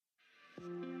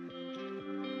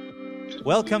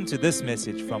Welcome to this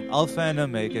message from Alpha and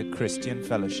Omega Christian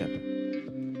Fellowship.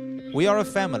 We are a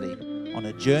family on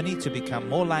a journey to become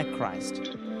more like Christ,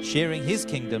 sharing His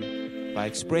kingdom by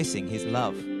expressing His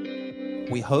love.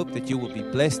 We hope that you will be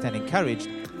blessed and encouraged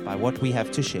by what we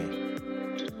have to share.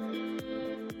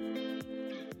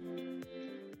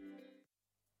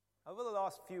 Over the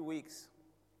last few weeks,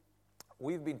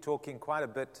 we've been talking quite a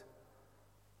bit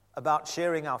about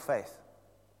sharing our faith,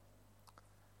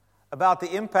 about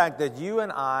the impact that you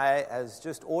and I, as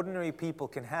just ordinary people,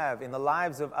 can have in the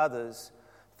lives of others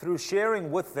through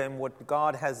sharing with them what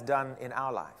God has done in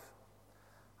our life.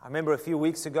 I remember a few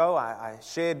weeks ago, I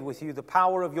shared with you the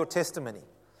power of your testimony,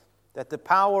 that the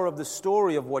power of the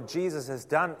story of what Jesus has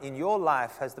done in your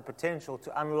life has the potential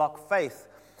to unlock faith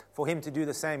for Him to do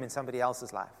the same in somebody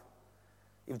else's life.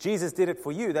 If Jesus did it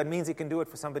for you, that means He can do it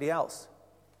for somebody else.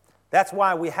 That's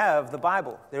why we have the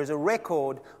Bible. There's a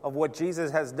record of what Jesus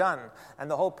has done.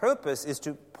 And the whole purpose is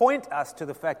to point us to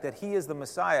the fact that He is the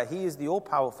Messiah. He is the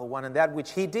all-powerful one. And that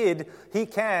which He did, He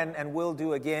can and will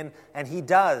do again. And He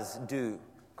does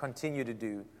continue to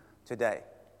do today.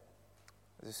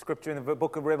 There's a scripture in the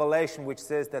book of Revelation which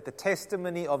says that the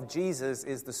testimony of Jesus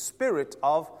is the spirit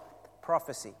of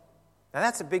prophecy. Now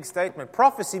that's a big statement.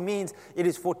 Prophecy means it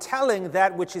is foretelling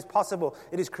that which is possible.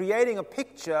 It is creating a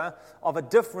picture of a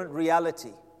different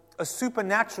reality, a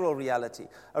supernatural reality,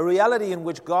 a reality in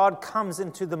which God comes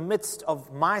into the midst of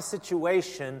my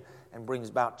situation and brings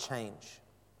about change.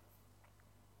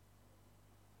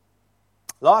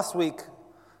 Last week,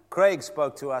 Craig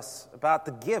spoke to us about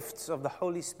the gifts of the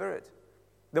Holy Spirit,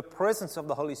 the presence of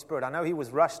the Holy Spirit. I know he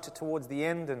was rushed towards the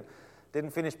end and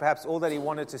didn't finish perhaps all that he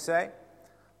wanted to say.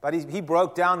 But he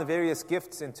broke down the various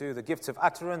gifts into the gifts of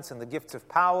utterance and the gifts of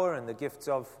power and the gifts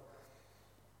of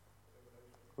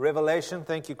revelation.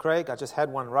 Thank you, Craig. I just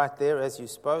had one right there as you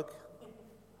spoke.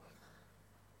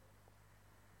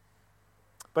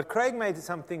 But Craig made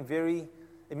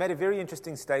a very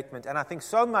interesting statement. And I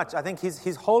think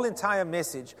his whole entire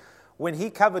message, when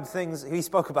he covered things, he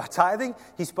spoke about tithing,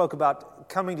 he spoke about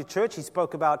coming to church, he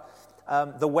spoke about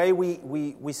the way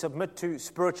we submit to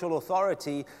spiritual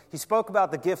authority. He spoke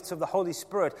about the gifts of the Holy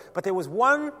Spirit. But there was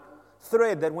one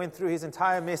thread that went through his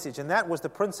entire message, and that was the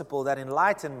principle that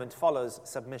enlightenment follows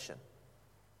submission.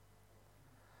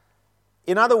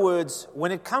 In other words,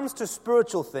 when it comes to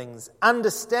spiritual things,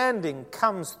 understanding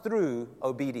comes through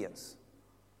obedience.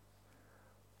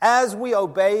 As we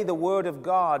obey the Word of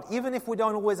God, even if we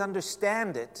don't always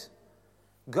understand it,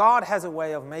 God has a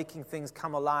way of making things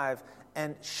come alive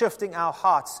and shifting our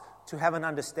hearts to have an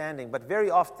understanding. But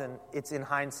very often, it's in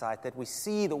hindsight that we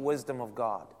see the wisdom of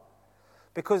God.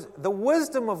 Because the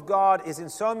wisdom of God is in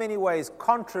so many ways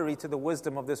contrary to the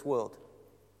wisdom of this world.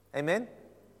 Amen?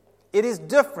 It is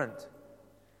different.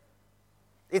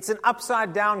 It's an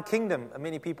upside-down kingdom,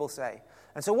 many people say.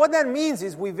 And so what that means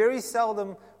is we very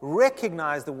seldom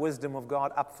recognize the wisdom of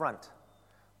God up front.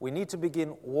 We need to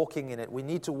begin walking in it. We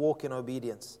need to walk in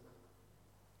obedience.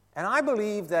 And I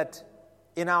believe that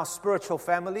in our spiritual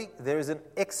family, there is an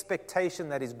expectation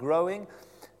that is growing.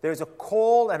 There is a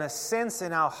call and a sense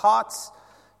in our hearts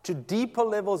to deeper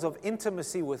levels of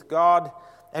intimacy with God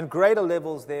and greater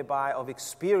levels thereby of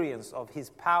experience of His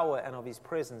power and of His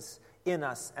presence in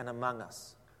us and among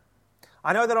us.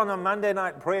 I know that on our Monday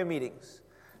night prayer meetings,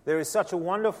 there is such a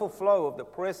wonderful flow of the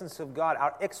presence of God.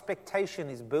 Our expectation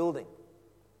is building.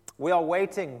 We are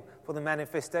waiting for the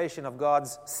manifestation of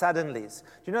God's suddenlies. Do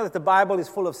you know that the Bible is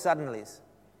full of suddenlies?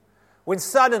 When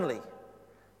suddenly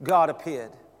God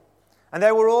appeared, and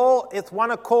they were all with one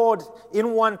accord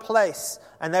in one place,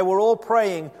 and they were all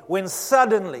praying, when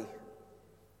suddenly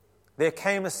there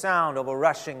came a sound of a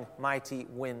rushing mighty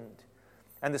wind,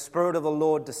 and the Spirit of the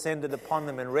Lord descended upon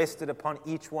them and rested upon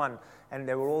each one, and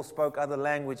they were all spoke other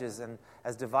languages and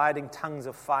as dividing tongues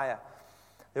of fire.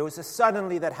 There was a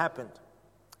suddenly that happened.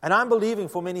 And I'm believing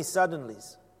for many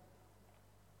suddenlies.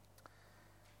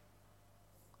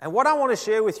 And what I want to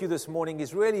share with you this morning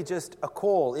is really just a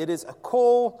call. It is a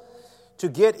call to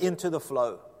get into the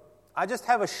flow. I just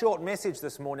have a short message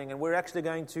this morning, and we're actually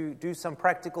going to do some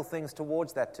practical things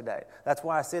towards that today. That's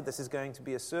why I said this is going to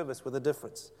be a service with a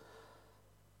difference.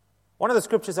 One of the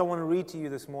scriptures I want to read to you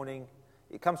this morning,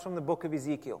 it comes from the book of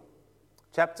Ezekiel,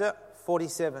 chapter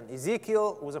 47.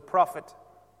 Ezekiel was a prophet.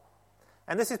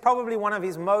 And this is probably one of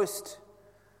his most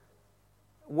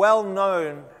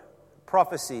well-known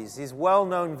prophecies, his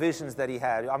well-known visions that he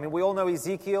had. I mean, we all know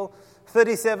Ezekiel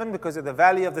 37 because of the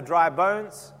valley of the dry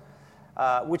bones,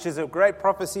 which is a great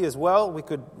prophecy as well. We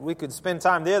could spend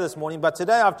time there this morning. But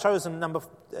today I've chosen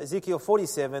Ezekiel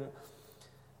 47.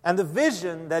 And the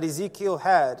vision that Ezekiel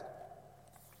had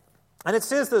And it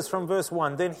says this from verse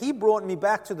 1, "Then he brought me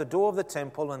back to the door of the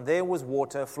temple, and there was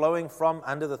water flowing from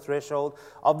under the threshold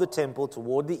of the temple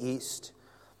toward the east.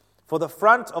 For the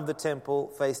front of the temple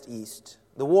faced east.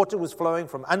 The water was flowing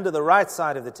from under the right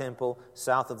side of the temple,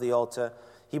 south of the altar.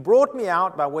 He brought me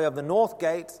out by way of the north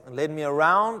gate and led me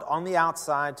around on the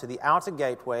outside to the outer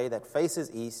gateway that faces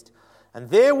east,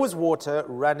 and there was water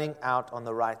running out on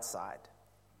the right side."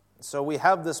 So we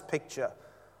have this picture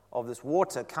of this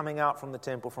water coming out from the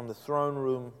temple, from the throne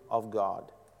room of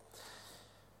God.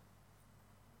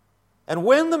 "And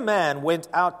when the man went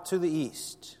out to the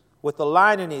east with the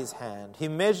line in his hand, he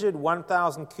measured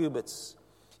 1,000 cubits.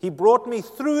 He brought me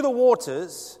through the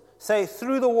waters," say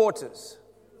through the waters,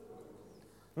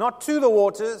 not to the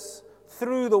waters,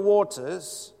 through the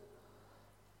waters,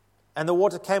 "and the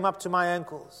water came up to my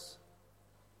ankles.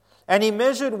 And he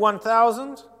measured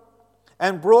 1,000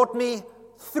 and brought me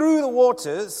through the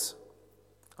waters,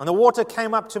 and the water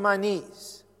came up to my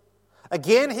knees.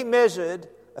 Again he measured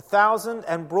 1,000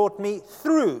 and brought me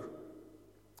through.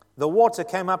 The water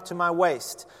came up to my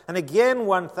waist, and again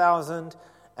 1,000,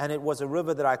 and it was a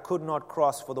river that I could not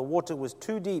cross, for the water was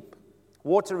too deep,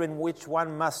 water in which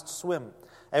one must swim,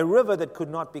 a river that could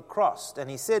not be crossed. And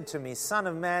he said to me, 'Son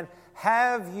of man,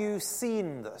 have you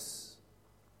seen this?'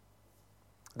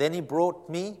 Then he brought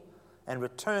me and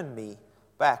returned me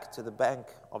back to the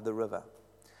bank of the river."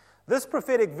 This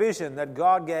prophetic vision that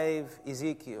God gave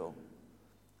Ezekiel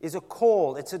is a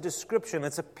call, it's a description,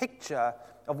 it's a picture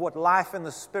of what life in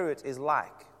the Spirit is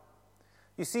like.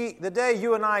 You see, the day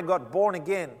you and I got born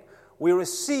again, we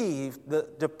received the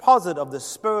deposit of the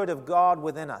Spirit of God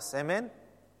within us. Amen?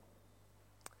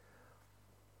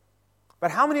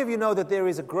 But how many of you know that there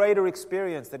is a greater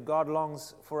experience that God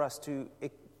longs for us to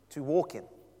walk in?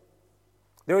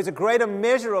 There is a greater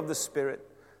measure of the Spirit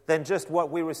than just what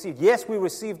we received. Yes, we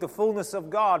received the fullness of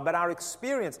God, but our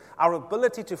experience, our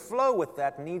ability to flow with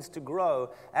that needs to grow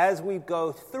as we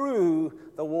go through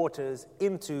the waters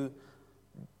into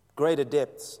greater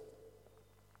depths.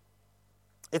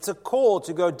 It's a call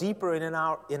to go deeper in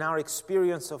our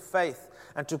experience of faith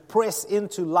and to press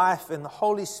into life in the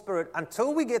Holy Spirit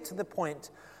until we get to the point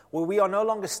where we are no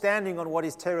longer standing on what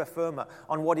is terra firma,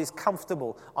 on what is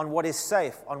comfortable, on what is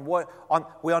safe,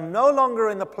 we are no longer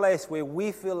in the place where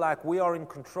we feel like we are in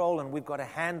control and we've got a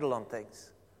handle on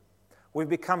things. We've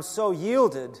become so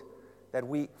yielded that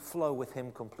we flow with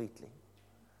Him completely,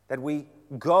 that we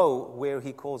go where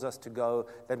He calls us to go,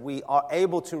 that we are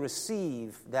able to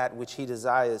receive that which He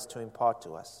desires to impart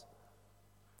to us.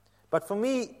 But for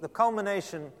me, the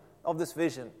culmination of this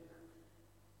vision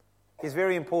is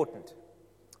very important.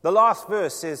 The last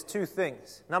verse says two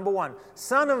things. Number one,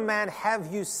 "Son of man,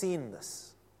 have you seen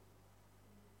this?"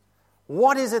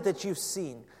 What is it that you've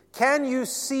seen? Can you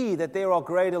see that there are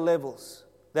greater levels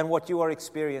than what you are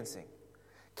experiencing?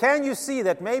 Can you see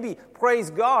that maybe,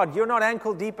 praise God, you're not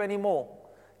ankle deep anymore?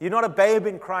 You're not a babe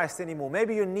in Christ anymore.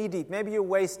 Maybe you're knee deep, maybe you're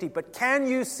waist deep. But can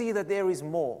you see that there is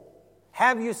more?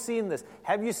 Have you seen this?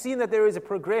 Have you seen that there is a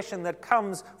progression that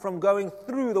comes from going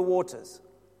through the waters?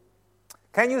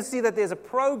 Can you see that there's a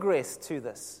progress to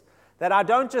this? That I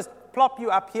don't just plop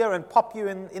you up here and pop you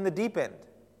in the deep end.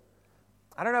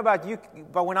 I don't know about you,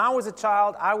 but when I was a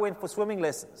child, I went for swimming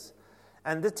lessons.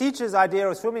 And the teacher's idea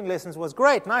of swimming lessons was,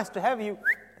 "Great, nice to have you,"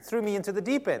 threw me into the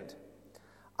deep end.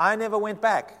 I never went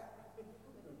back.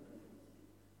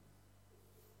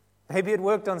 Maybe it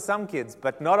worked on some kids,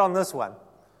 but not on this one.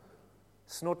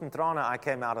 Snort and trana, I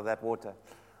came out of that water.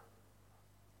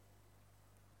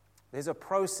 There's a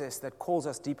process that calls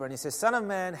us deeper. And He says, "Son of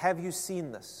man, have you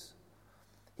seen this?"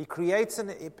 He creates an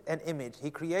image.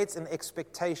 He creates an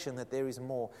expectation that there is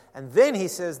more. And then He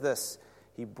says this,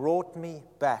 "He brought me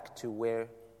back to where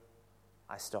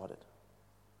I started,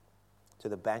 to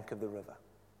the bank of the river."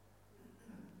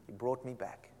 He brought me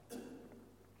back.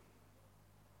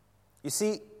 You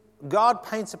see, God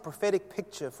paints a prophetic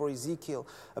picture for Ezekiel,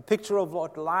 a picture of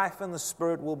what life in the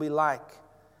Spirit will be like.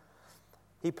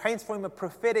 He paints for him a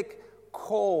prophetic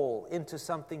call into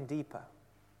something deeper.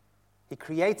 He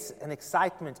creates an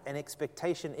excitement and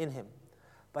expectation in him,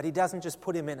 but He doesn't just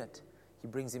put him in it. He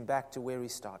brings him back to where he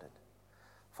started.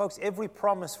 Folks, every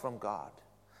promise from God,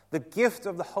 the gift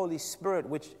of the Holy Spirit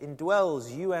which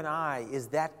indwells you and I, is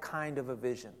that kind of a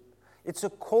vision. It's a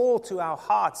call to our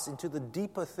hearts into the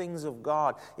deeper things of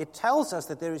God. It tells us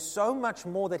that there is so much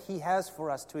more that He has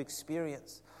for us to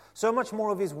experience, so much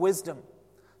more of His wisdom,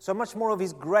 so much more of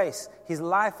His grace, His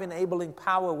life-enabling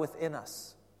power within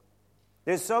us.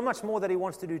 There's so much more that He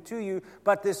wants to do to you,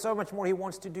 but there's so much more He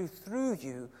wants to do through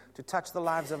you to touch the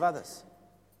lives of others.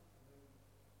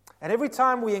 And every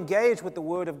time we engage with the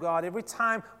Word of God, every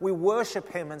time we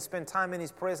worship Him and spend time in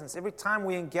His presence, every time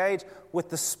we engage with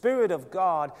the Spirit of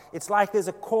God, it's like there's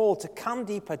a call to come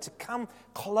deeper, to come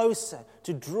closer,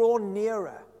 to draw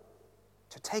nearer,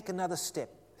 to take another step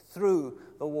through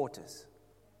the waters.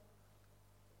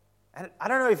 And I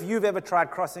don't know if you've ever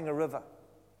tried crossing a river.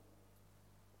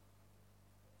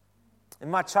 In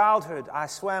my childhood, I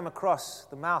swam across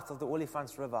the mouth of the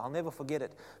Olifants River. I'll never forget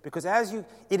it. Because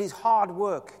it is hard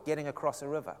work getting across a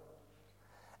river.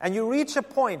 And you reach a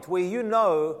point where you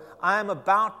know, I am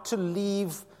about to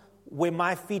leave where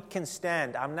my feet can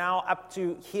stand. I'm now up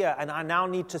to here, and I now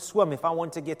need to swim if I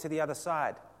want to get to the other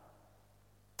side.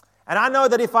 And I know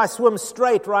that if I swim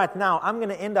straight right now, I'm going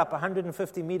to end up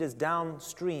 150 meters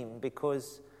downstream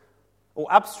or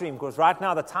upstream, because right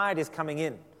now the tide is coming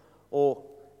in. Or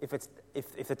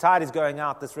if the tide is going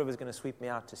out, this river is going to sweep me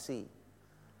out to sea.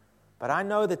 But I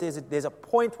know that there's a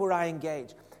point where I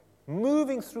engage.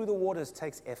 Moving through the waters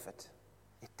takes effort.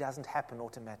 It doesn't happen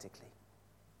automatically.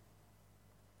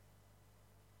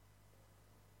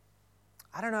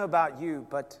 I don't know about you,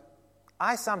 but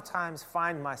I sometimes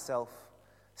find myself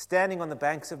standing on the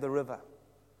banks of the river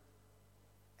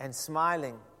and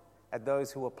smiling at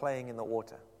those who are playing in the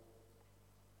water,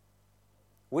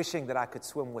 wishing that I could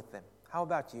swim with them. How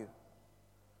about you?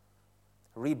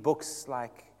 Read books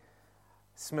like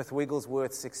Smith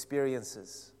Wigglesworth's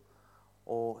Experiences,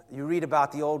 or you read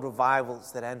about the old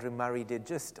revivals that Andrew Murray did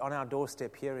just on our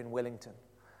doorstep here in Wellington.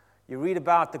 You read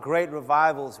about the great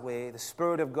revivals where the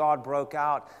Spirit of God broke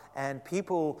out and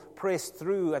people pressed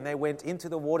through and they went into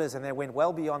the waters and they went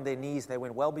well beyond their knees, they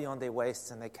went well beyond their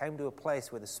waists, and they came to a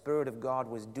place where the Spirit of God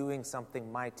was doing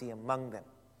something mighty among them.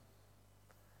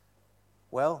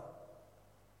 Well,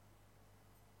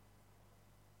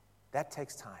 that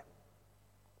takes time.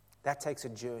 That takes a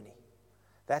journey.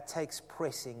 That takes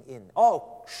pressing in.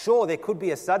 Oh, sure, there could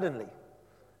be a suddenly.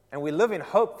 And we live in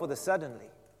hope for the suddenly.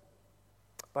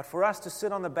 But for us to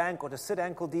sit on the bank or to sit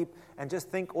ankle deep and just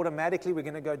think automatically we're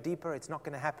going to go deeper, it's not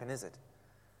going to happen, is it?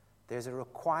 There's a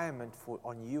requirement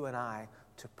on you and I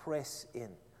to press in.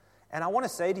 And I want to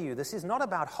say to you, this is not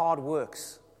about hard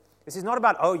works. This is not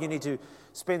about, you need to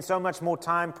spend so much more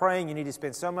time praying, you need to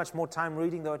spend so much more time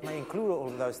reading, though it may include all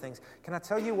of those things. Can I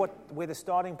tell you where the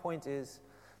starting point is?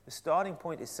 The starting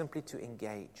point is simply to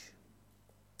engage.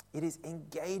 It is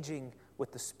engaging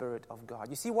with the Spirit of God.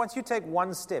 You see, once you take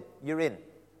one step, you're in.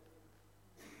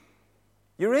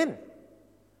 You're in.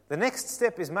 The next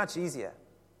step is much easier.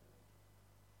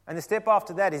 And the step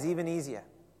after that is even easier,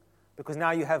 because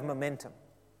now you have momentum.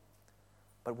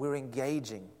 But we're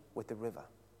engaging with the river.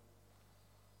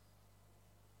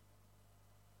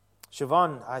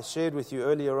 Siobhan, I shared with you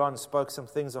earlier on, spoke some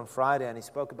things on Friday, and he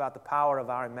spoke about the power of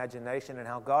our imagination and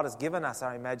how God has given us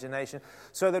our imagination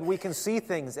so that we can see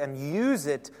things and use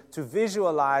it to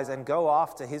visualize and go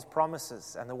after His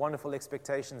promises and the wonderful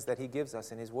expectations that He gives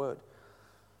us in His Word.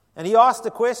 And he asked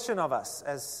a question of us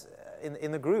as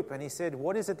in the group, and he said,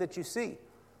 what is it that you see?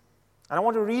 And I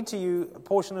want to read to you a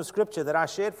portion of Scripture that I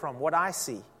shared from, what I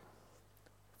see.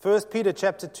 1 Peter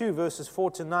chapter 2, verses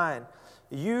 4 to 9.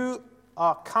 You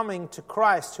are coming to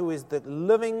Christ, who is the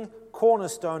living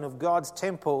cornerstone of God's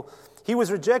temple. He was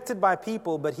rejected by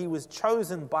people, but He was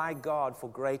chosen by God for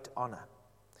great honor.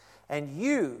 And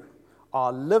you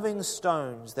are living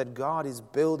stones that God is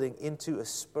building into a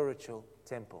spiritual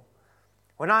temple.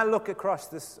 When I look across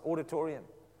this auditorium,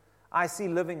 I see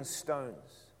living stones.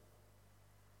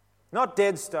 Not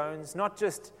dead stones, not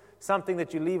just something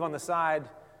that you leave on the side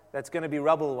that's going to be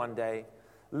rubble one day.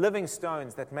 Living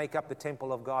stones that make up the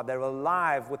temple of God. They're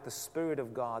alive with the Spirit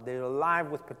of God. They're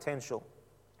alive with potential.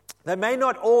 They may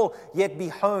not all yet be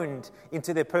honed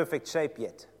into their perfect shape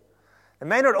yet. They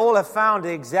may not all have found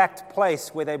the exact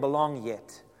place where they belong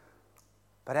yet.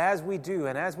 But as we do,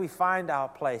 and as we find our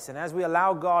place, and as we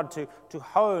allow God to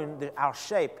hone our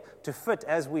shape to fit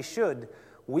as we should,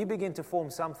 we begin to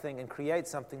form something and create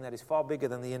something that is far bigger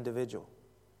than the individual.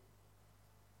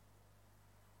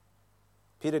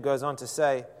 Peter goes on to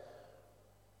say,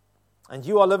 and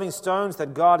you are living stones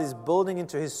that God is building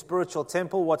into His spiritual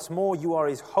temple. What's more, you are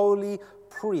His holy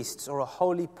priests, or a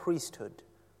holy priesthood. Do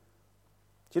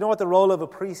you know what the role of a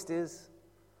priest is?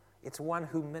 It's one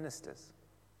who ministers.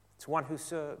 It's one who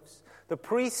serves. The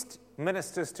priest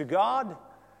ministers to God,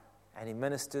 and he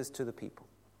ministers to the people.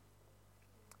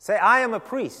 Say, I am a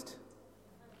priest.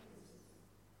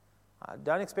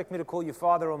 Don't expect me to call you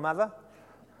father or mother.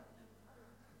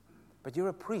 But you're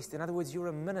a priest. In other words, you're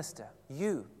a minister.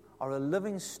 You are a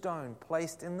living stone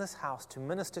placed in this house to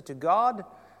minister to God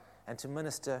and to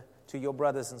minister to your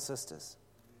brothers and sisters.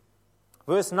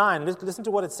 Verse 9, listen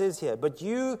to what it says here. But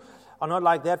you are not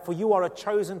like that, for you are a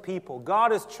chosen people.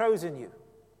 God has chosen you.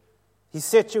 He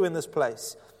set you in this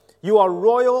place. You are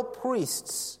royal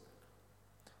priests,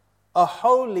 a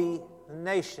holy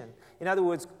nation. In other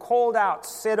words, called out,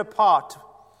 set apart.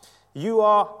 You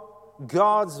are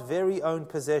God's very own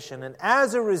possession. And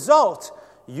as a result,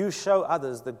 you show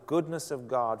others the goodness of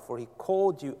God, for He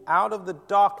called you out of the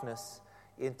darkness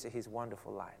into His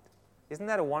wonderful light. Isn't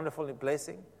that a wonderful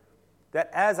blessing? That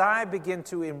as I begin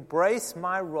to embrace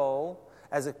my role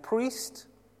as a priest,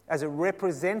 as a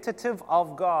representative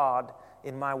of God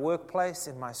in my workplace,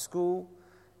 in my school,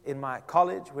 in my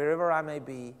college, wherever I may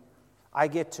be, I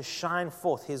get to shine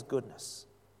forth His goodness.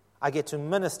 I get to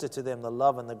minister to them the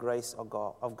love and the grace of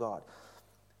God.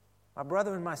 My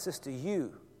brother and my sister,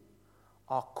 you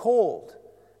are called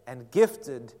and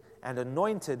gifted and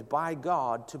anointed by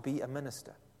God to be a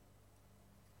minister.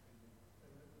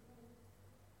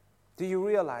 Do you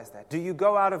realize that? Do you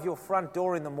go out of your front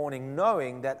door in the morning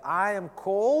knowing that I am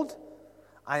called,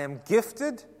 I am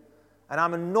gifted, and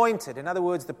I'm anointed? In other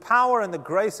words, the power and the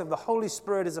grace of the Holy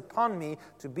Spirit is upon me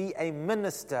to be a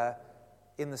minister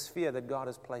in the sphere that God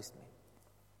has placed me.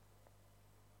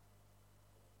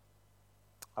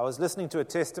 I was listening to a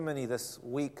testimony this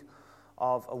week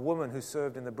of a woman who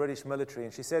served in the British military,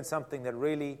 and she said something that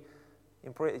really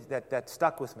that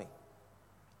stuck with me.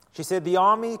 She said, the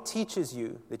army teaches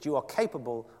you that you are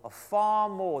capable of far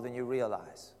more than you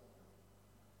realize.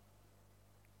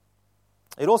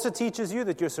 It also teaches you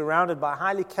that you're surrounded by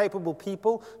highly capable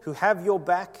people who have your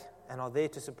back and are there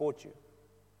to support you.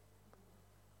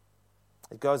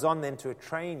 It goes on then to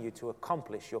train you to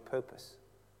accomplish your purpose.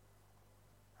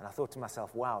 And I thought to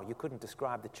myself, wow, you couldn't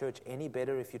describe the church any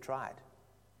better if you tried.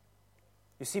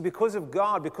 You see, because of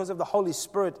God, because of the Holy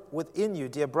Spirit within you,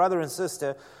 dear brother and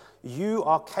sister, you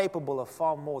are capable of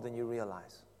far more than you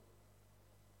realize.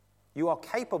 You are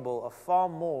capable of far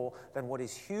more than what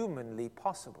is humanly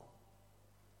possible,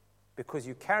 because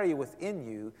you carry within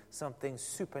you something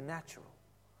supernatural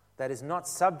that is not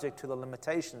subject to the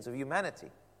limitations of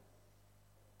humanity.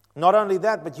 Not only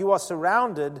that, but you are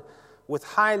surrounded with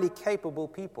highly capable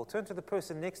people. Turn to the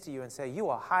person next to you and say, you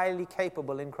are highly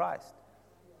capable in Christ.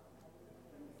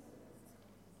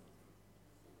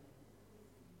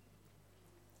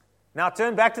 Now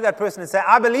turn back to that person and say,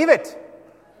 I believe it.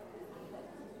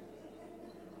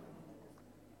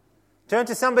 Turn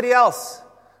to somebody else.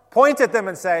 Point at them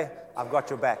and say, I've got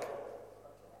your back.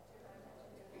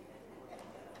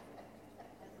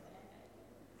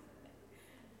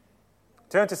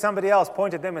 Turn to somebody else,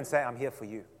 point at them and say, I'm here for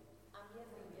you.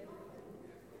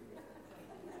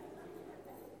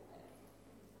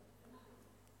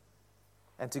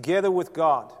 And together with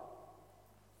God,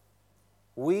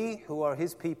 we who are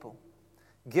His people,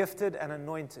 gifted and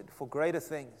anointed for greater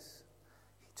things,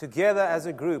 together as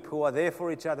a group who are there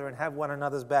for each other and have one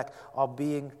another's back, are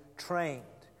being trained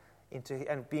into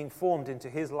and being formed into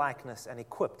His likeness and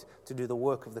equipped to do the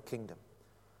work of the kingdom.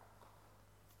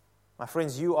 My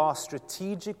friends, you are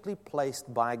strategically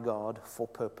placed by God for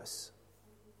purpose.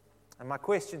 And my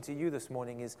question to you this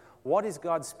morning is, what is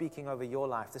God speaking over your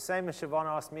life? The same as Siobhan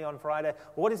asked me on Friday,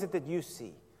 what is it that you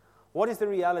see? What is the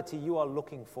reality you are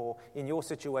looking for in your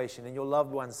situation, in your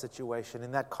loved one's situation,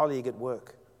 in that colleague at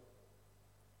work?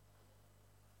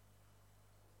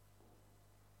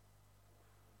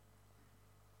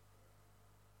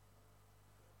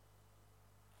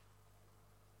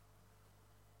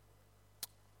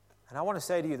 And I want to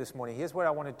say to you this morning, here's where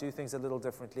I want to do things a little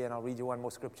differently, and I'll read you one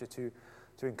more scripture to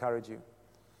encourage you.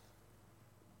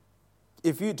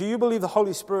 Do you believe the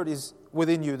Holy Spirit is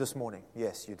within you this morning?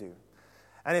 Yes, you do.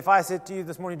 And if I said to you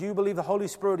this morning, do you believe the Holy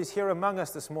Spirit is here among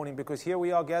us this morning because here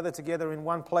we are gathered together in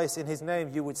one place in His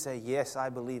name, you would say, yes, I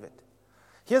believe it.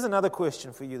 Here's another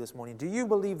question for you this morning. Do you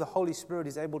believe the Holy Spirit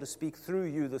is able to speak through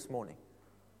you this morning?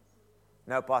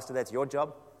 No, Pastor, that's your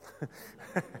job.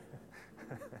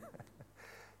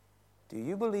 Do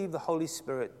you believe the Holy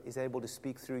Spirit is able to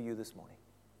speak through you this morning?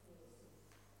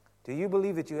 Do you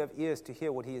believe that you have ears to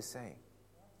hear what He is saying?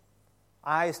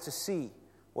 Eyes to see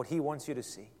what He wants you to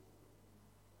see?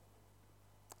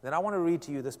 Then I want to read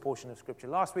to you this portion of Scripture.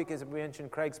 Last week, as we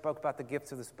mentioned, Craig spoke about the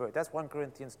gifts of the Spirit. That's 1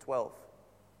 Corinthians 12.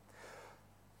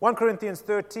 1 Corinthians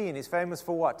 13 is famous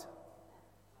for what?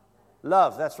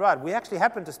 Love, that's right. We actually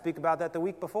happened to speak about that the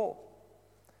week before.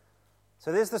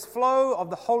 So there's this flow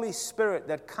of the Holy Spirit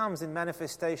that comes in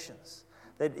manifestations,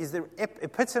 that is the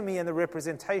epitome and the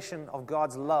representation of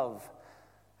God's love.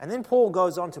 And then Paul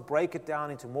goes on to break it down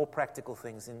into more practical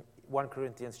things in 1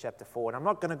 Corinthians chapter 4. And I'm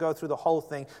not going to go through the whole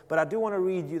thing, but I do want to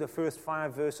read you the first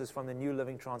 5 verses from the New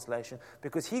Living Translation,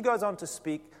 because he goes on to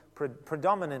speak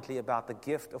predominantly about the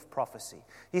gift of prophecy.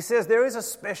 He says there is a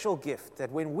special gift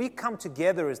that when we come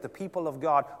together as the people of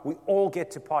God, we all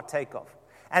get to partake of.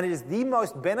 And it is the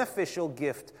most beneficial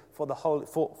gift for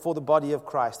the body of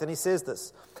Christ. And he says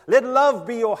this, let love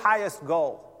be your highest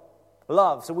goal.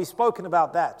 Love. So we've spoken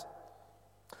about that.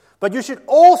 But you should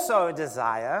also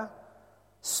desire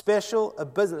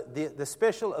the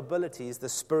special abilities the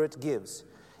Spirit gives,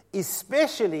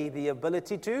 especially the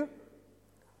ability to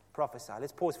prophesy.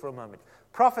 Let's pause for a moment.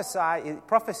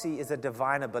 Prophecy is a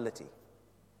divine ability.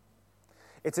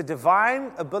 It's a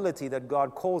divine ability that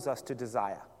God calls us to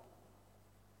desire.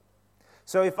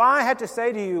 So if I had to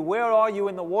say to you, where are you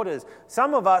in the waters?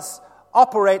 Some of us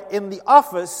operate in the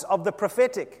office of the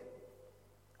prophetic.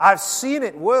 I've seen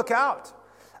it work out.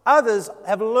 Others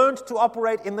have learned to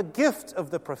operate in the gift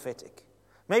of the prophetic.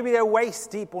 Maybe they're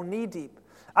waist deep or knee deep.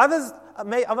 Others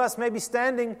of us may be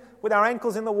standing with our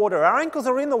ankles in the water. Our ankles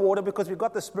are in the water because we've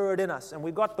got the Spirit in us and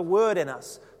we've got the Word in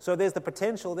us. So there's the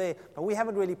potential there, but we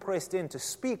haven't really pressed in to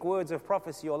speak words of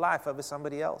prophecy or life over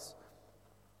somebody else.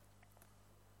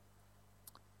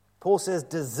 Paul says,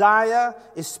 desire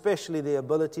especially the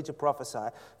ability to prophesy.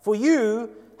 If you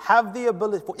have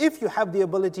the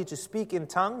ability to speak in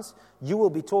tongues, you will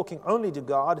be talking only to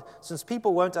God, since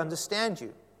people won't understand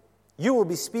you. You will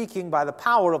be speaking by the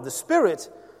power of the Spirit,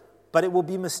 but it will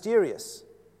be mysterious.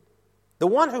 The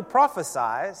one who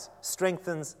prophesies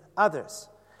strengthens others,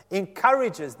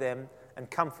 encourages them, and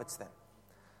comforts them.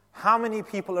 How many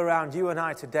people around you and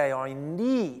I today are in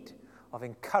need of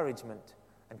encouragement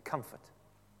and comfort?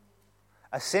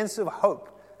 A sense of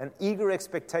hope, an eager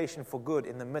expectation for good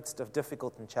in the midst of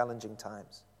difficult and challenging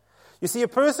times. You see, a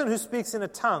person who speaks in a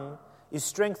tongue is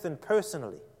strengthened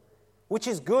personally, which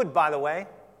is good, by the way.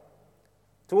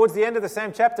 Towards the end of the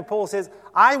same chapter, Paul says,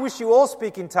 I wish you all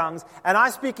speak in tongues, and I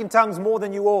speak in tongues more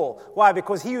than you all. Why?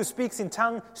 Because he who speaks in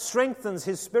tongue strengthens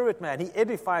his spirit man. He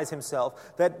edifies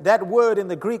himself. That word in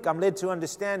the Greek, I'm led to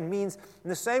understand, means in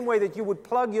the same way that you would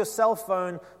plug your cell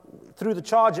phone through the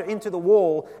charger into the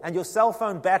wall, and your cell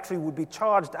phone battery would be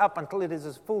charged up until it is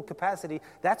at full capacity.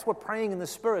 That's what praying in the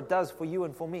Spirit does for you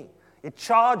and for me. It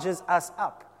charges us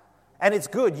up. And it's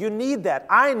good. You need that.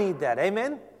 I need that.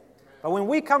 Amen? But when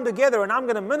we come together and I'm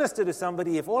going to minister to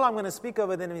somebody, if all I'm going to speak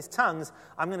over them is tongues,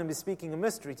 I'm going to be speaking a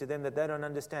mystery to them that they don't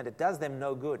understand. It does them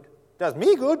no good. It does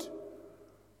me good,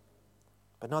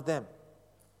 but not them.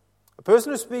 A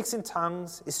person who speaks in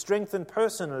tongues is strengthened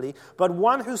personally, but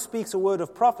one who speaks a word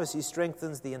of prophecy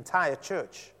strengthens the entire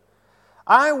church.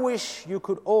 I wish you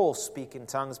could all speak in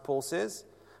tongues, Paul says,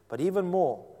 but even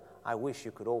more, I wish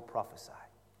you could all prophesy.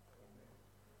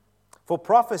 For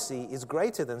prophecy is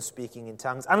greater than speaking in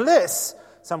tongues, unless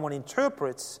someone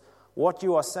interprets what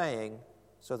you are saying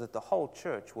so that the whole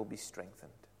church will be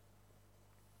strengthened.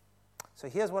 So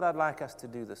here's what I'd like us to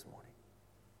do this morning.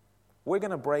 We're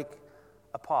going to break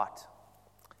apart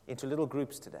into little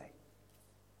groups today.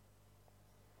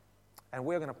 And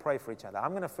we're going to pray for each other.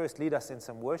 I'm going to first lead us in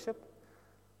some worship,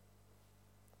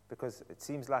 because it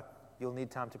seems like you'll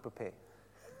need time to prepare.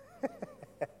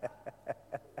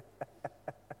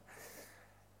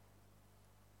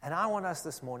 And I want us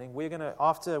this morning,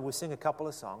 after we sing a couple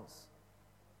of songs,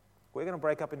 we're going to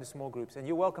break up into small groups. And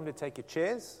you're welcome to take your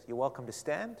chairs, you're welcome to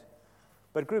stand,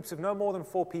 but groups of no more than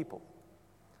 4 people.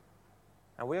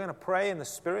 And we're going to pray in the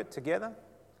Spirit together,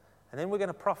 and then we're going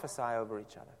to prophesy over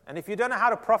each other. And if you don't know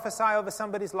how to prophesy over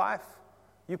somebody's life,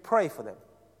 you pray for them.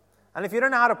 And if you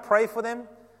don't know how to pray for them,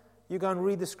 you go and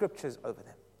read the scriptures over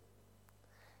them.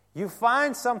 You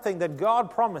find something that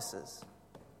God promises,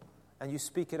 and you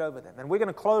speak it over them. And we're going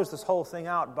to close this whole thing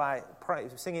out by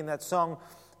singing that song,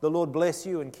 The Lord Bless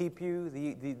You and Keep You,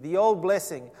 the old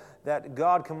blessing that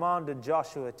God commanded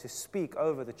Joshua to speak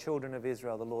over the children of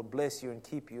Israel. The Lord bless you and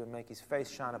keep you and make his face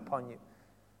shine upon you.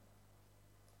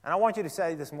 And I want you to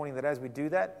say this morning that as we do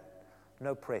that,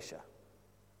 no pressure.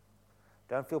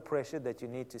 Don't feel pressured that you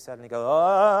need to suddenly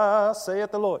go,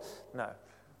 saith the Lord. No.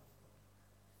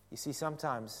 You see,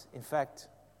 sometimes, in fact,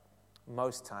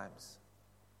 most times,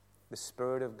 the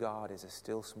Spirit of God is a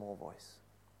still small voice.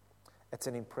 It's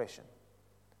an impression.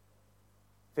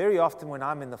 Very often when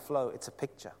I'm in the flow, it's a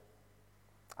picture.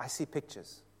 I see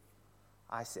pictures.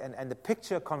 And the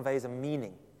picture conveys a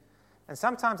meaning. And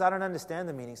sometimes I don't understand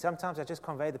the meaning. Sometimes I just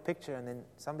convey the picture and then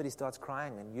somebody starts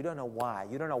crying and you don't know why.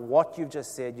 You don't know what you've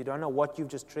just said. You don't know what you've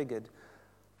just triggered.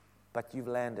 But you've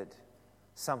landed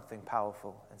something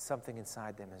powerful and something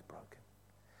inside them is broken.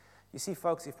 You see,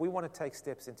 folks, if we want to take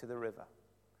steps into the river,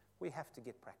 we have to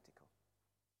get practical.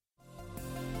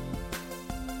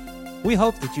 We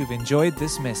hope that you've enjoyed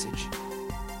this message.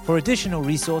 For additional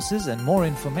resources and more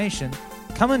information,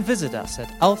 come and visit us at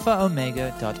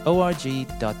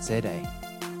alphaomega.org.za.